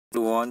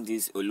Everyone,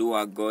 this is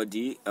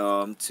Oluwagodi.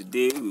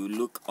 Today we will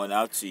look on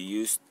how to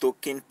use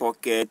token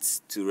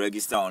pockets to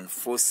register on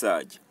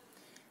Forsage.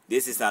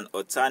 This is an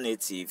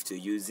alternative to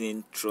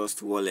using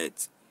Trust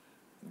Wallet.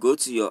 Go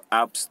to your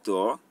app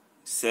store,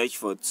 search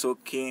for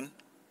token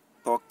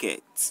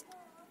pockets.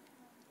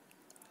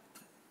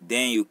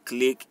 Then you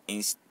click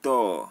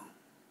install.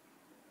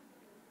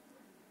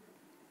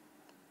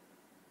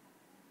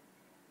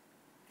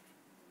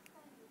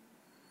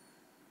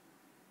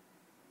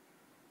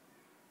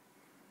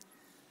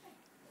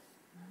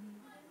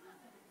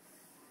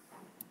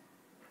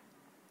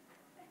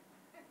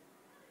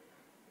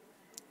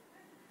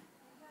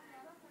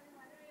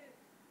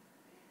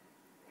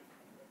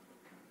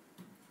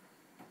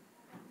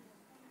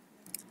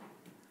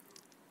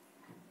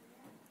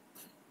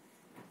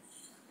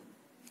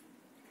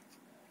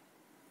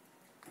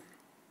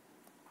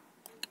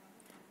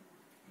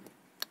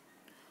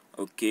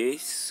 Okay,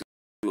 so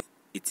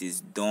it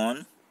is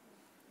done.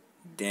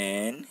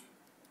 Then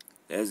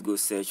let's go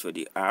search for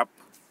the app.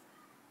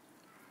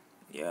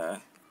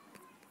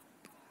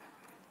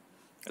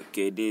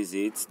 Okay, this is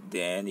it.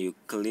 Then you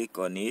click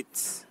on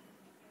it.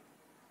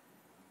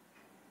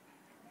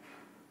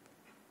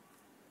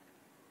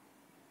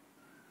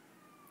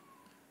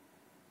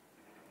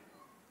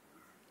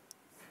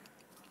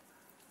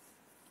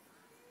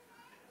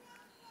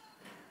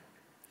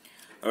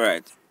 All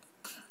right.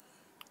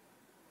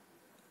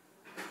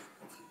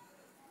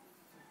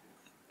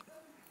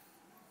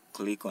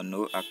 Click on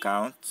no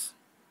account.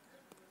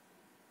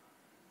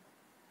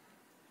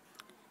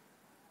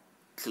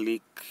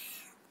 Click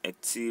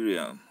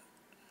Ethereum.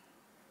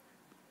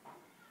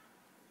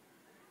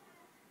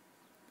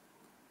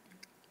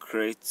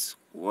 Create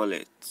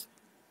wallet.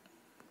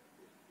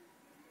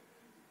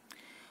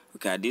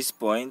 Okay, at this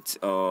point,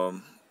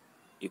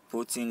 you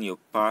put in your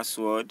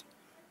password.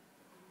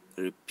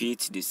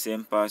 Repeat the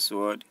same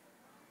password.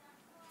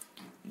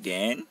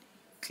 Then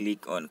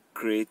click on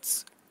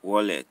create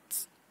wallet.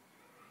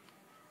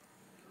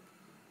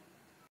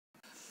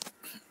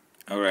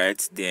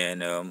 Alright,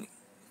 then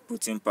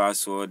put in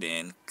password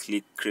and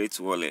click create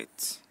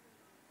wallet.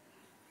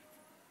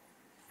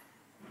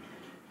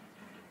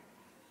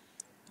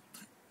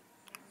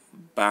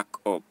 Back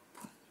up.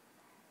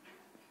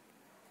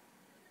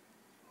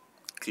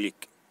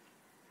 Click.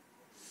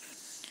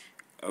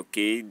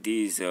 Okay,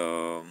 this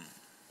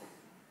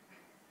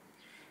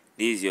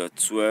is your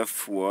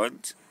 12th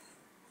word,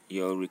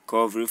 your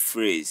recovery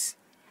phrase.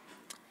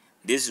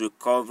 This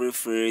recovery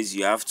phrase,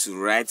 you have to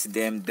write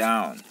them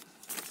down.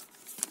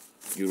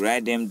 You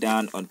write them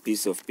down on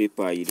piece of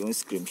paper. You don't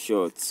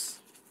screenshot.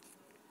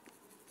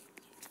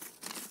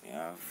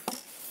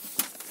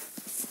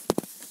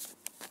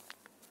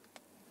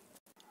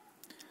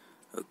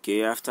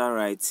 Okay, after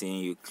writing,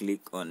 you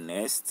click on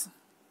next.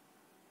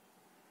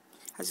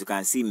 As you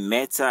can see,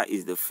 Meta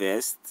is the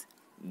first,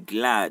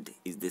 Glad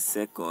is the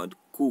second,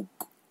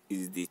 Cook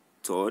is the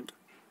third,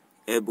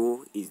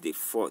 Ebo is the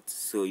fourth.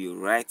 So you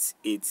write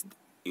it.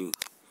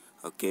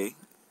 Okay,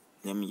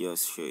 let me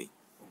just show you.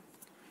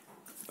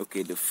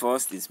 Okay, the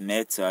first is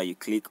Meta. You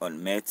click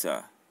on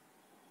Meta.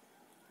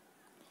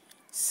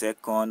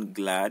 Second,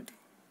 Glad.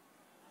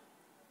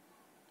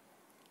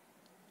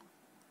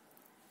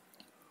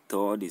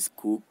 Third is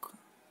Cook.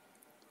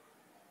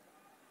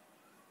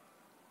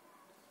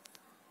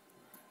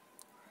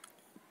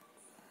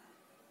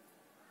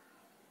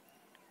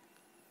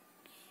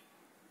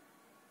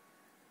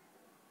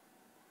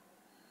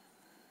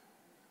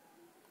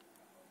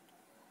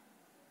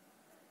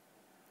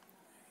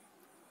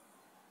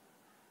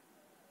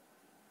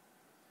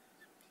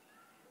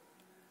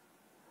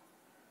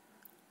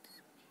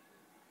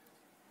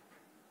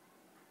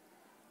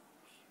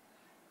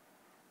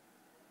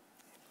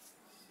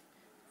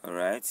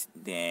 Alright,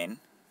 then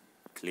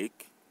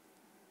click.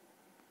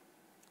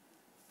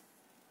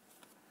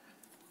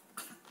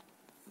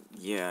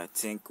 I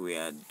think we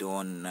are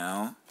done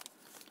now.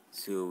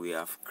 So we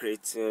have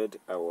created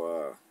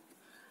our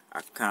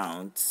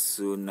account.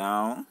 So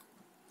now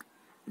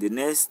the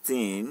next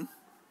thing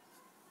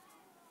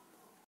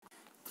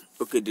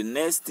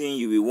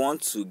you will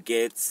want to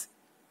get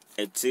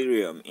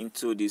Ethereum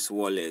into this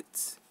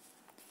wallet.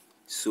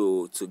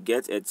 So to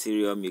get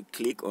Ethereum, you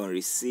click on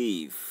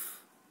receive.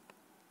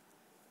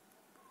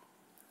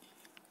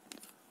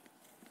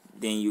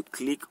 Then you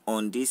click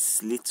on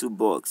this little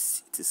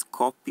box. It is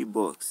copy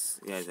box.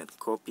 There's a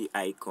copy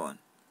icon.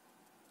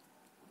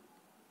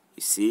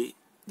 You see,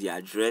 the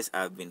address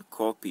have been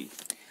copied.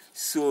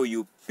 So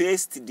you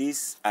paste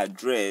this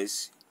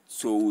address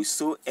to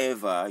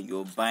whosoever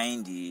you're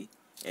buying the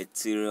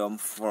Ethereum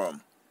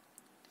from.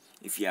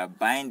 If you are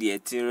buying the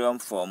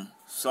Ethereum from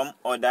some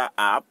other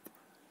app,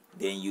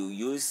 then you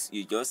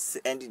just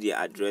send the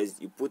address,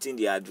 you put in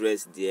the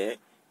address there,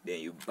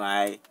 then you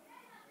buy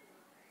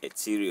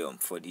Ethereum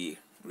for the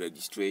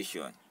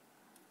registration.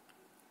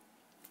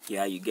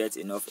 Here you get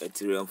enough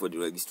Ethereum for the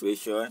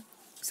registration.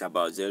 It's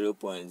about 0.07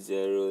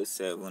 or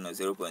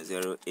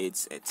 0.08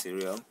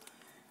 Ethereum.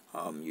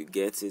 You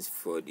get it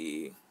for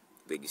the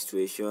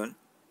registration.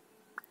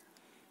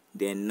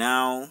 Then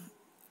now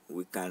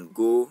we can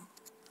go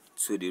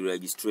to the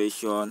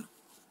registration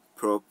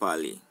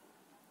properly.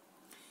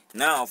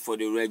 Now for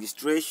the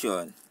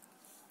registration,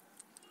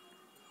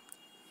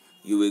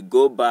 you will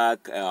go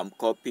back and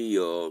copy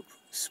your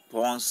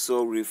sponsor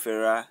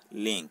referral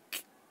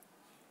link.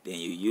 Then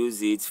you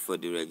use it for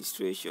the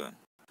registration.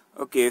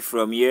 Okay,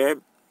 from here,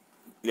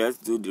 let's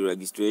do the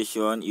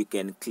registration. You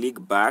can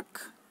click back.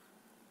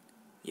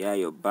 Yeah,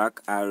 your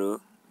back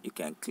arrow, you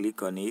can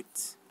click on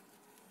it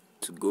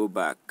to go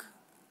back.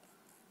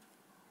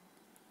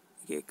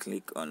 Okay,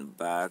 click on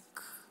back.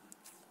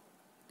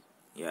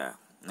 Yeah,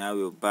 now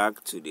we're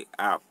back to the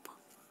app.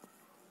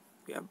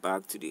 We are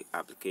back to the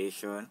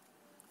application.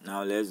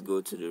 Now let's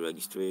go to the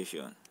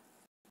registration.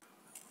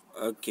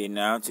 Okay,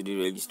 now to the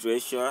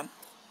registration.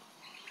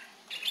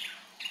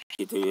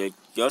 It will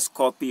just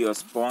copy your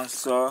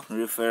sponsor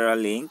referral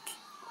link.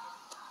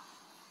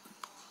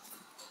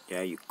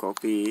 Yeah, you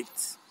copy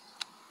it.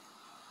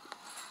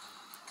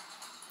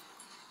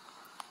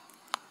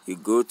 You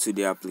go to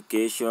the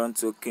application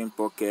token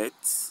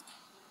pockets.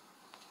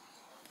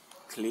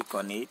 Click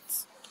on it.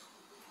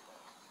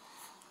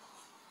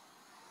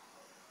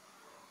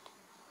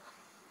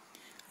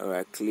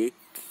 Alright, click.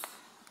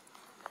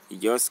 You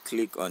just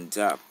click on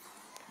that.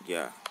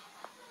 Yeah.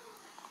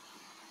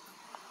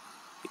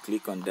 You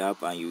click on that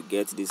and you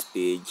get this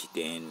page.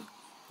 Then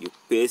you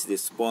paste the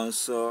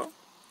sponsor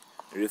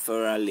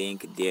referral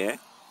link there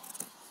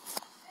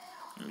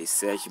in the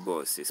search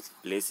box. Just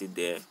place it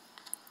there.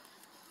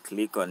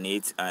 Click on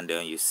it and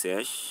then you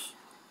search.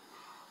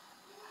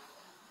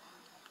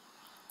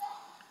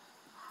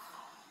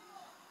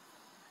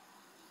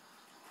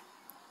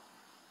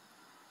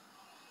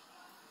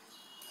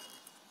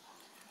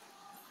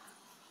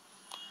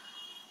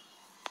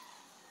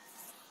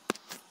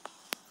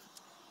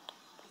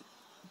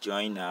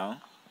 Join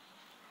now.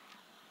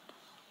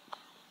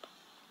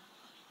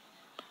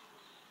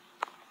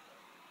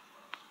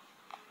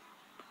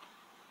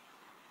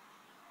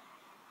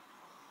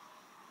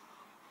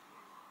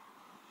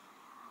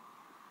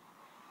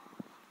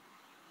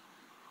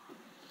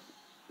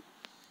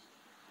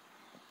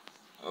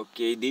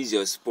 Okay, this is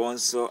your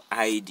sponsor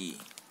ID.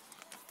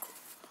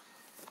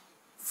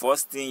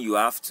 First thing, you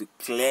have to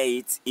clear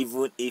it.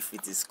 Even if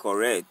it is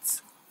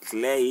correct,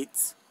 clear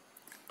it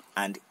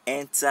and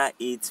enter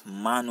it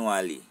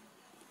manually.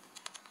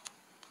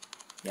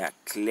 Yeah,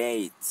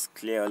 clear it,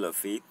 clear all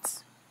of it.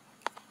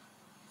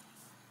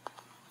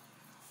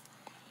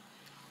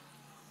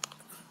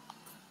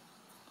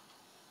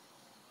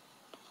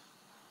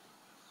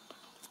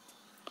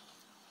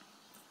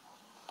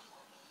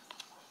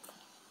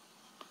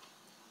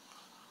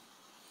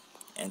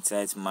 Enter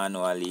it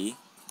manually.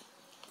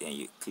 Then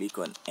you click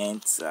on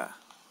enter.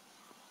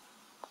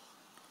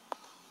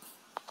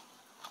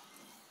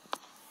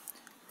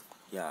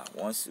 Yeah,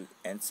 once you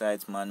enter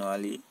it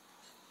manually,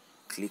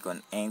 click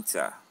on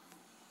enter.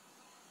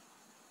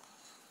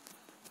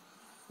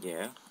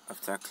 Yeah,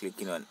 after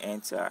clicking on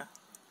enter,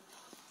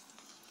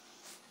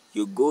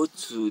 you go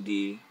to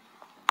the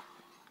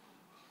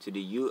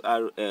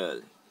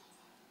URL.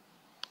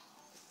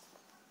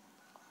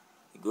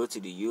 You go to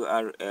the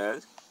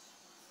URL.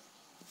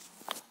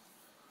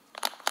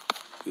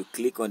 You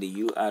click on the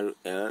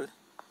URL.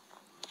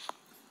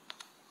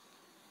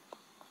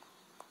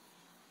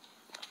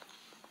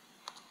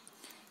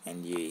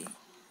 And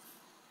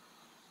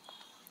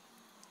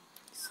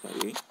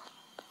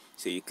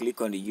so you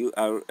click on the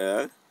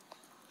URL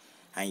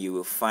and you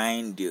will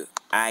find the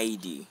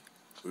ID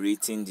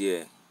written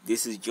there.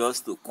 This is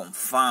just to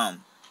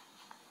confirm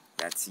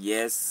that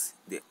yes,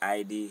 the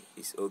ID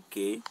is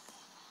okay.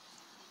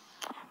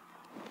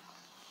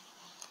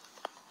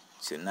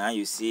 So now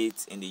you see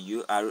it in the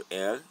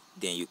URL.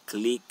 Then you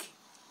click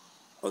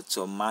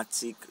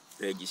automatic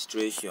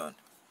registration.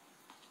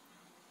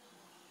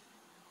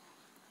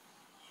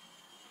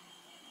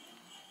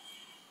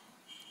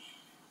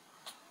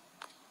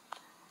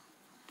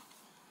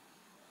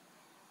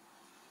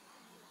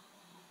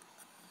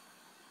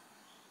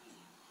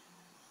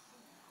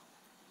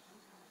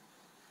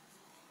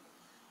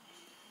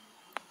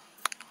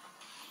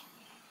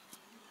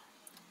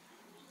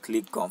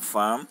 Click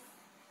confirm.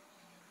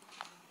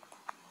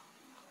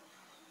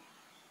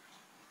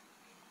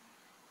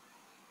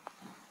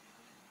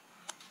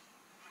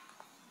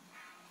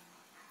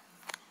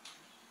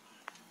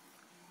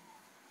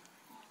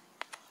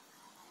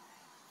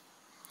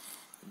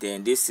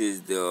 Then this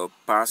is the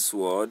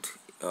password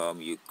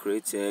you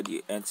created.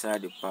 You enter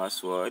the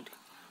password.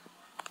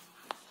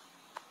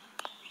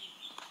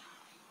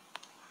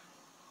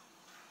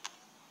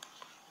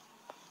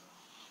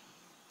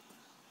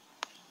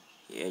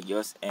 Yeah,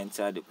 just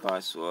enter the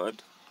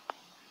password.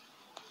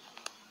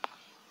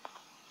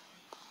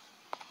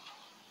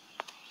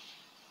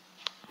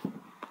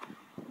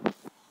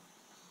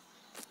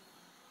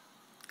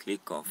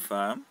 Click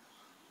confirm.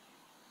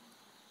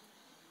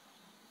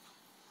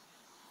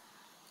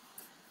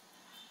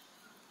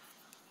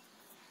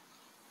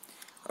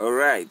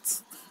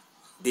 Alright,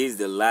 this is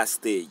the last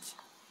stage.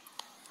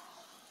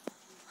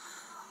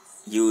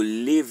 You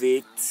leave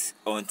it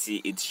until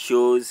it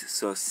shows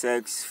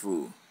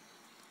successful.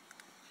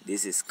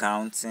 This is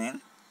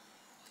counting.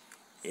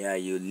 Yeah,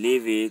 you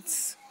leave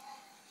it,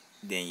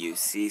 then you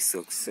see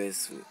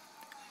successful.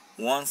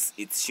 Once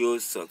it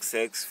shows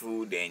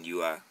successful, then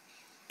you are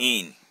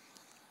in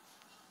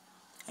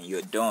and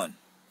you're done.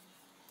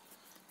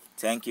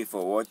 Thank you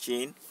for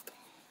watching.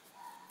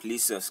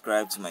 Please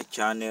subscribe to my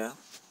channel.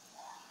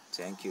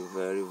 Thank you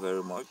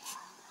very much.